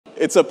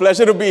It's a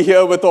pleasure to be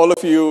here with all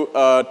of you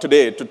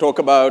today to talk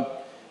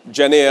about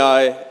Gen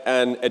AI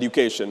and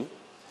education.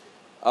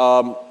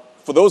 For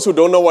those who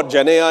don't know what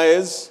Gen AI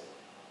is,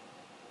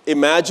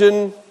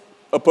 imagine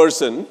a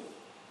person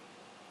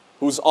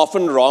who's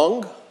often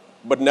wrong,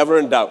 but never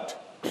in doubt.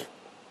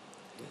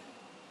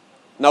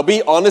 Now,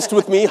 be honest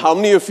with me, how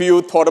many of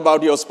you thought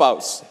about your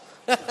spouse?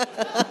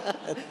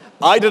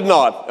 I did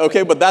not,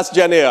 okay, but that's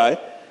Gen AI.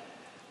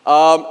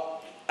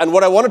 And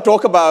what I want to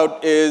talk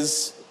about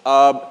is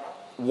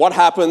what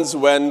happens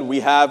when we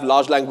have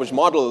large language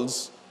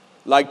models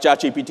like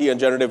ChatGPT and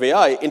generative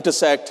AI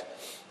intersect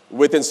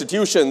with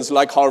institutions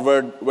like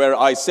Harvard, where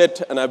I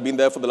sit, and I've been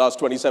there for the last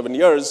 27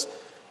 years,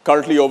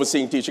 currently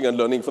overseeing teaching and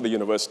learning for the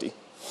university.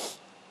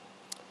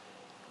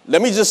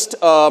 Let me just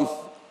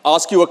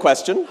ask you a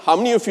question. How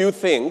many of you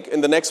think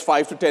in the next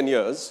 5 to 10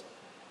 years,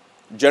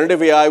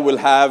 generative AI will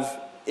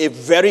have a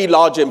very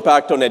large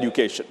impact on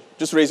education?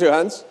 Just raise your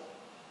hands.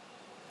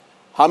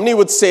 How many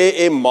would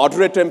say a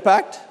moderate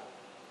impact?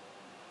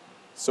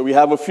 So we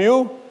have a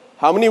few.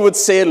 How many would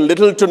say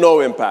little to no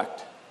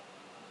impact?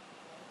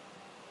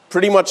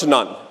 Pretty much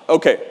none.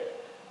 Okay.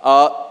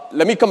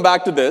 Let me come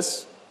back to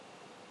this.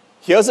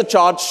 Here's a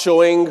chart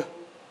showing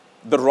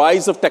the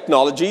rise of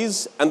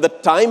technologies and the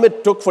time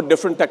it took for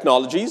different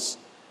technologies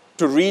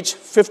to reach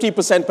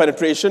 50%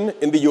 penetration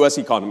in the US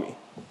economy.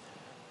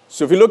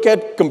 So if you look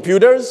at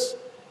computers,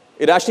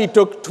 it actually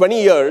took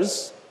 20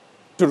 years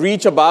to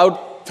reach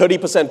about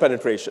 30%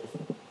 penetration.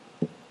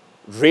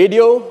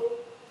 Radio,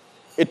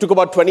 it took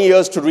about 20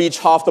 years to reach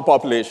half the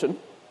population.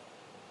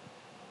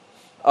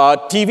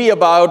 TV,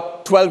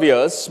 about 12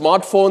 years.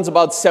 Smartphones,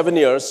 about 7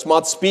 years.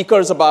 Smart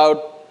speakers,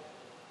 about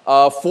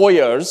 4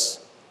 years.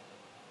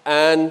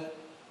 And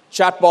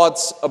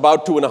chatbots,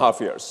 about 2.5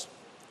 years.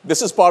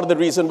 This is part of the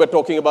reason we're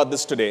talking about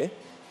this today.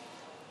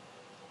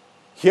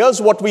 Here's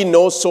what we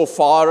know so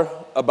far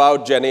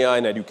about Gen AI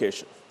and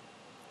education.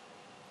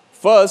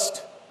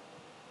 First,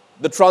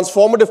 the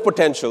transformative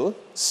potential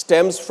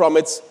stems from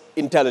its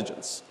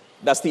intelligence.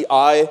 That's the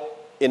I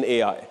in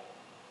AI.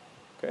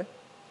 Okay?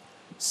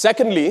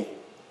 Secondly,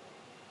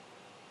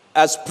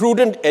 as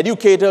prudent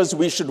educators,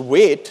 we should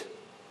wait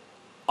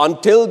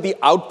until the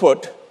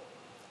output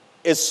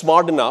is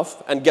smart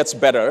enough and gets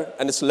better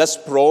and is less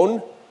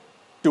prone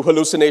to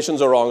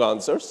hallucinations or wrong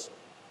answers.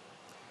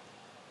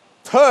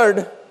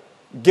 Third,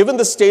 given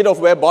the state of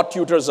where bot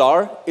tutors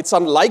are, it's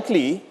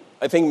unlikely,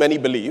 I think many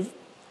believe,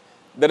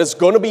 that it's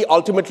going to be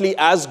ultimately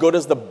as good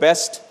as the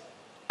best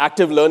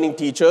active learning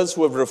teachers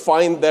who have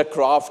refined their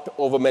craft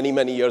over many,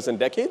 many years and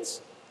decades.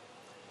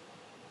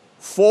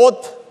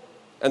 Fourth,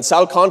 and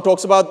Sal Khan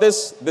talks about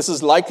this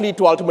is likely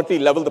to ultimately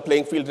level the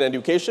playing field in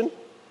education.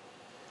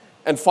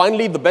 And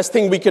finally, the best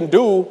thing we can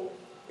do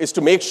is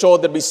to make sure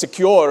that we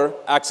secure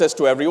access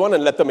to everyone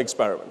and let them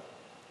experiment.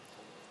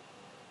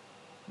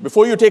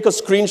 Before you take a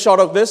screenshot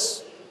of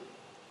this,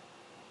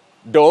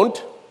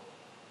 don't,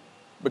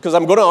 because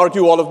I'm going to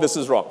argue all of this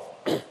is wrong.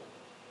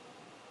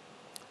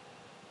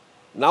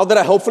 Now that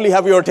I hopefully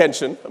have your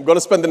attention, I'm going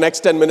to spend the next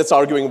 10 minutes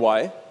arguing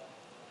why.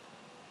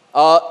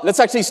 Let's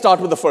actually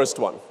start with the first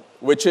one,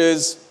 which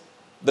is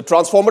the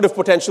transformative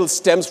potential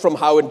stems from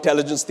how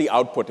intelligent the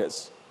output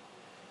is.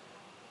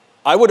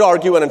 I would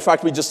argue, and in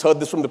fact we just heard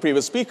this from the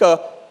previous speaker,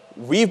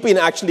 we've been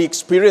actually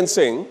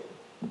experiencing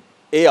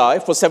AI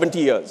for 70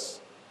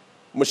 years.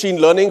 Machine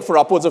learning for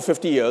upwards of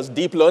 50 years,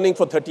 deep learning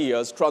for 30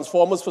 years,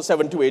 transformers for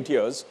 7 to 8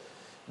 years.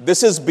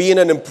 This has been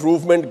an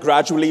improvement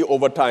gradually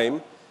over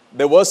time.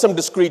 There were some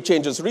discrete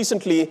changes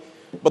recently,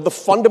 but the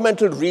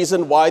fundamental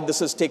reason why this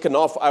has taken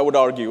off, I would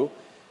argue,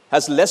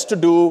 has less to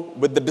do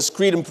with the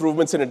discrete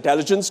improvements in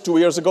intelligence 2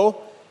 years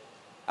ago,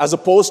 as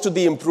opposed to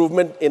the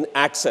improvement in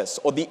access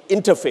or the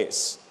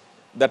interface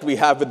that we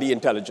have with the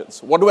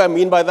intelligence. What do I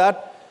mean by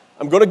that?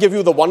 I'm going to give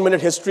you the 1-minute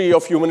history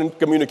of human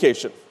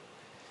communication.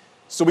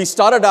 So we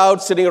started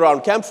out sitting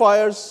around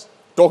campfires,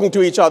 talking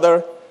to each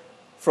other.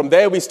 From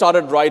there, we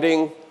started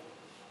writing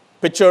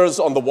pictures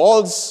on the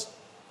walls.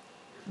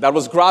 That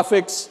was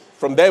graphics.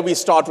 From there, we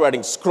started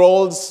writing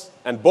scrolls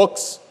and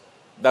books.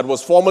 That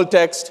was formal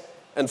text.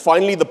 And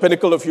finally, the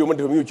pinnacle of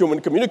human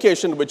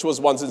communication, which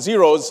was ones and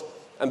zeros,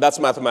 and that's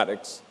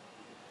mathematics.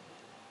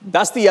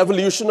 That's the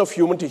evolution of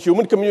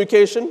human-to-human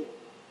communication.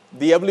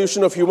 The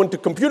evolution of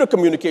human-to-computer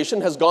communication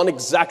has gone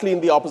exactly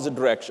in the opposite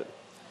direction,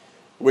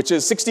 which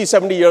is 60,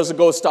 70 years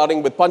ago,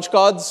 starting with punch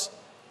cards,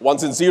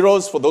 ones and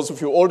zeros. For those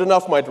of you old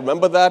enough might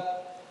remember that.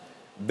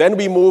 Then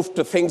we moved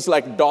to things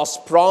like DOS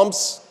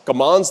prompts,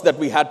 commands that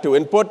we had to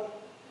input.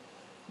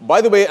 By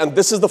the way, and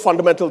this is the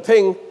fundamental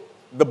thing,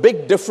 the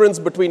big difference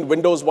between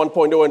Windows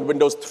 1.0 and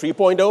Windows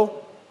 3.0,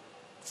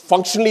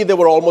 functionally they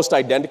were almost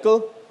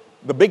identical.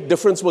 The big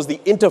difference was the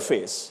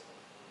interface,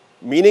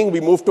 meaning we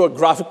moved to a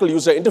graphical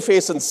user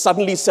interface and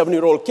suddenly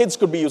 7-year-old kids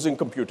could be using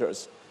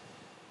computers.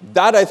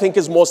 That, I think,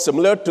 is more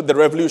similar to the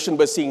revolution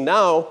we're seeing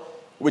now,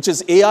 which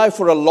is AI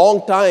for a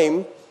long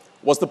time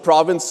was the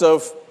province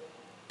of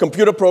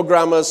computer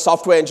programmers,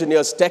 software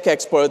engineers, tech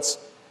experts.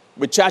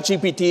 With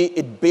ChatGPT,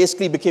 it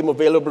basically became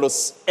available to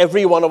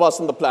every one of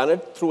us on the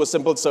planet through a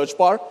simple search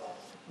bar.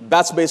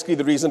 That's basically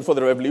the reason for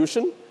the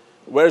revolution.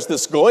 Where's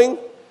this going?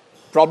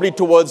 Probably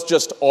towards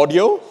just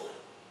audio.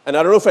 And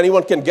I don't know if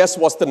anyone can guess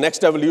what's the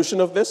next evolution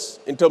of this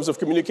in terms of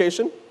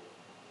communication.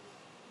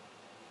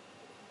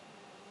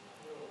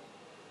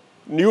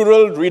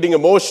 Neural, reading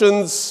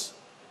emotions.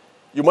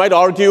 You might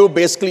argue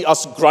basically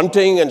us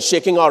grunting and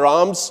shaking our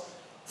arms.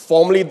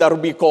 Formerly, that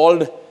would be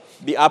called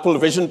the Apple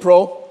Vision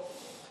Pro.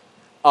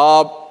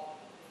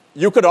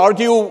 You could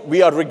argue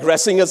we are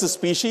regressing as a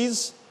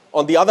species.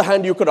 On the other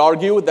hand, you could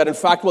argue that in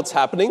fact what's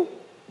happening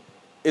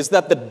is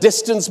that the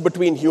distance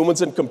between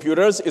humans and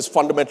computers is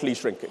fundamentally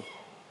shrinking.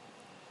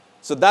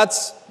 So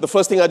that's the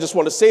first thing I just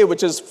want to say,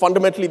 which is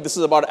fundamentally this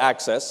is about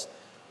access.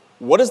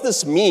 What does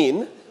this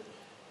mean?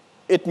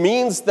 It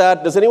means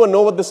that, does anyone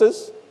know what this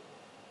is?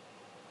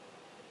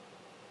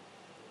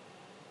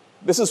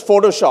 This is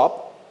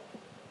Photoshop.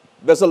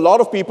 There's a lot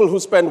of people who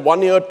spend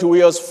 1 year, 2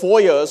 years, 4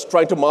 years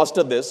trying to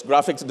master this,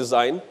 graphics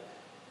design.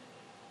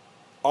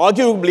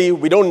 Arguably,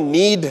 we don't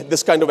need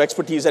this kind of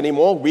expertise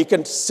anymore. We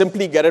can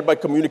simply get it by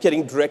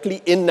communicating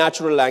directly in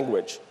natural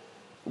language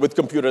with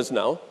computers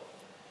now.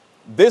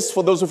 This,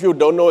 for those of you who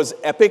don't know, is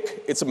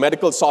Epic. It's a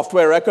medical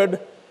software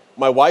record.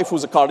 My wife,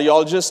 who's a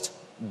cardiologist,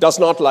 does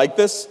not like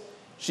this.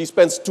 She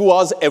spends 2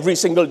 hours every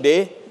single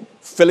day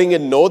filling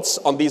in notes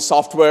on these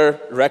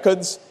software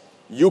records.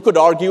 You could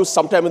argue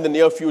sometime in the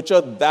near future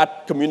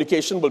that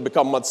communication will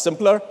become much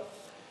simpler.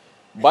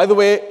 By the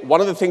way, one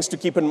of the things to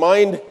keep in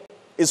mind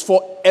is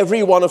for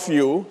every one of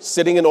you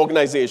sitting in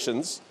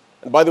organizations,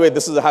 and by the way,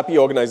 this is a happy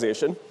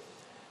organization,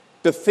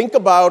 to think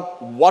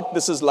about what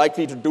this is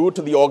likely to do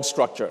to the org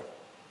structure.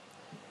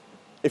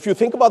 If you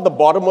think about the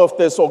bottom of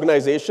this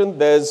organization,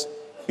 there's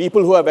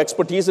people who have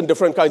expertise in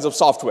different kinds of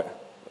software,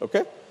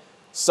 okay?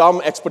 Some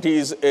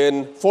expertise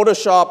in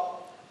Photoshop,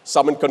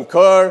 some in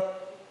Concur,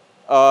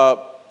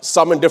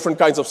 some in different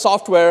kinds of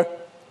software.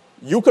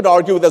 You could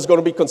argue there's going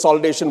to be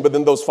consolidation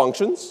within those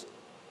functions.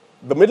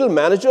 The middle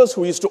managers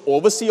who used to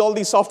oversee all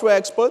these software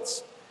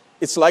experts,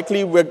 it's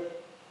likely we're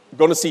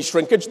going to see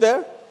shrinkage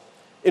there.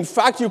 In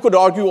fact, you could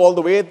argue all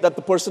the way that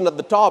the person at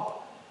the top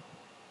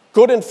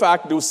could, in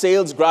fact, do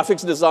sales,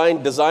 graphics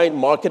design,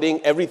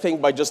 marketing,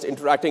 everything by just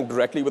interacting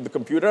directly with the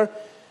computer.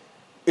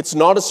 It's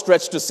not a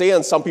stretch to say,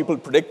 and some people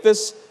predict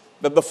this,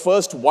 that the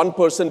first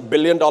one-person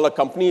billion-dollar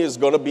company is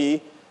going to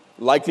be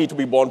likely to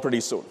be born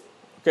pretty soon.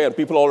 Okay, and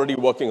people are already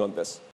working on this.